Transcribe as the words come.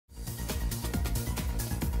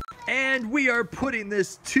And we are putting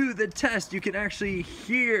this to the test. You can actually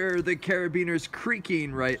hear the carabiners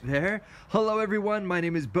creaking right there. Hello everyone, my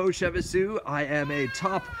name is Beau. I am a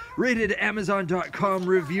top-rated Amazon.com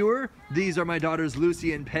reviewer. These are my daughters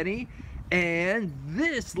Lucy and Penny. And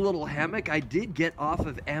this little hammock I did get off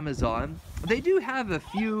of Amazon. They do have a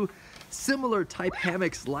few similar type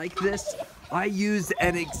hammocks like this. I used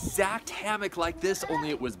an exact hammock like this, only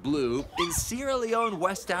it was blue, in Sierra Leone,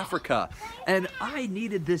 West Africa. And I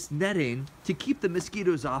needed this netting to keep the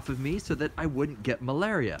mosquitoes off of me so that I wouldn't get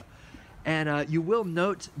malaria. And you will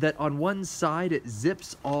note that on one side it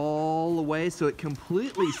zips all the way, so it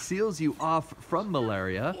completely seals you off from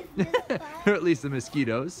malaria, or at least the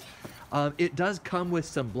mosquitoes. It does come with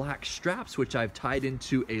some black straps, which I've tied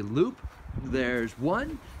into a loop. There's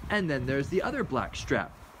one, and then there's the other black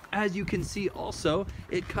strap. As you can see also,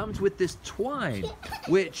 it comes with this twine,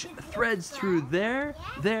 which threads through there,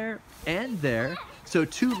 and there. So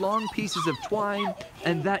two long pieces of twine,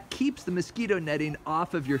 and that keeps the mosquito netting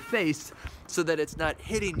off of your face so that it's not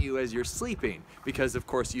hitting you as you're sleeping. Because of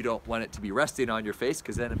course you don't want it to be resting on your face,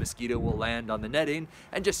 because then a mosquito will land on the netting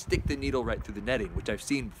and just stick the needle right through the netting, which I've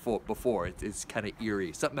seen before. It's kind of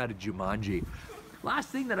eerie, something out of Jumanji. Last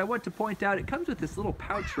thing that I want to point out, it comes with this little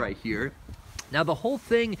pouch right here. Now the whole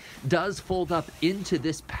thing does fold up into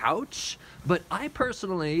this pouch, but I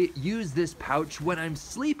personally use this pouch when I'm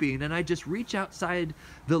sleeping, and I just reach outside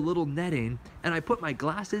the little netting and I put my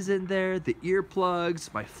glasses in there, the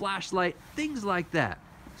earplugs, my flashlight, things like that.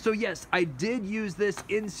 So yes, I did use this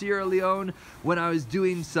in Sierra Leone when I was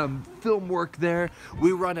doing some film work there.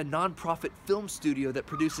 We run a nonprofit film studio that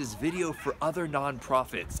produces video for other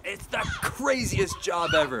nonprofits. It's the craziest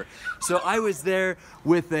job ever. So I was there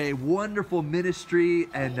with a wonderful ministry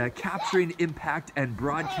and capturing impact and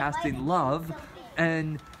broadcasting love.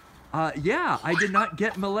 And yeah, I did not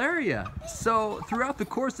get malaria. So throughout the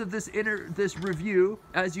course of this review,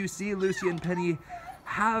 as you see, Lucy and Penny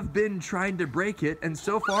have been trying to break it, and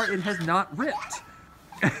so far it has not ripped.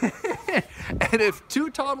 And if two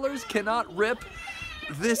toddlers cannot rip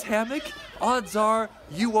this hammock, odds are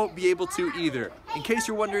you won't be able to either. In case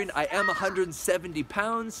you're wondering, I am 170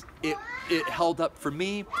 pounds. It held up for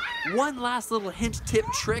me. One last little hint, tip,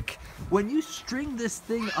 trick. When you string this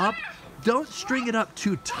thing up, don't string it up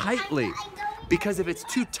too tightly, because if it's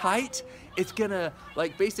too tight, it's gonna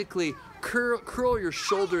like basically curl your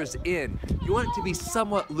shoulders in. You want it to be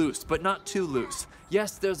somewhat loose, but not too loose.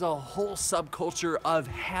 Yes, there's a whole subculture of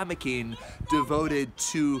hammocking devoted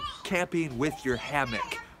to camping with your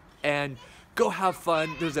hammock. And go have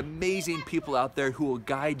fun. There's amazing people out there who will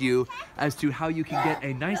guide you as to how you can get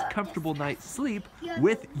a nice, comfortable night's sleep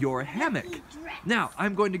with your hammock. Now,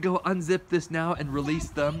 I'm going to go unzip this now and release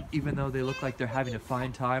them, even though they look like they're having a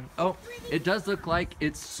fine time. Oh, it does look like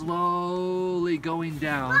it's slowly going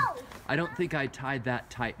down. I don't think I tied that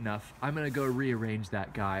tight enough. I'm gonna go rearrange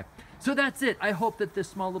that guy. So that's it. I hope that this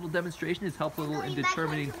small little demonstration is helpful in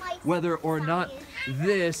determining whether or not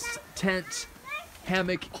this tent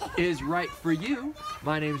hammock is right for you.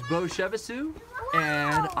 My name is Beau,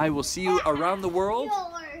 and I will see you around the world,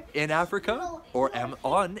 in Africa, or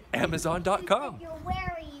on Amazon.com. You're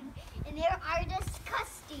wearing, and there are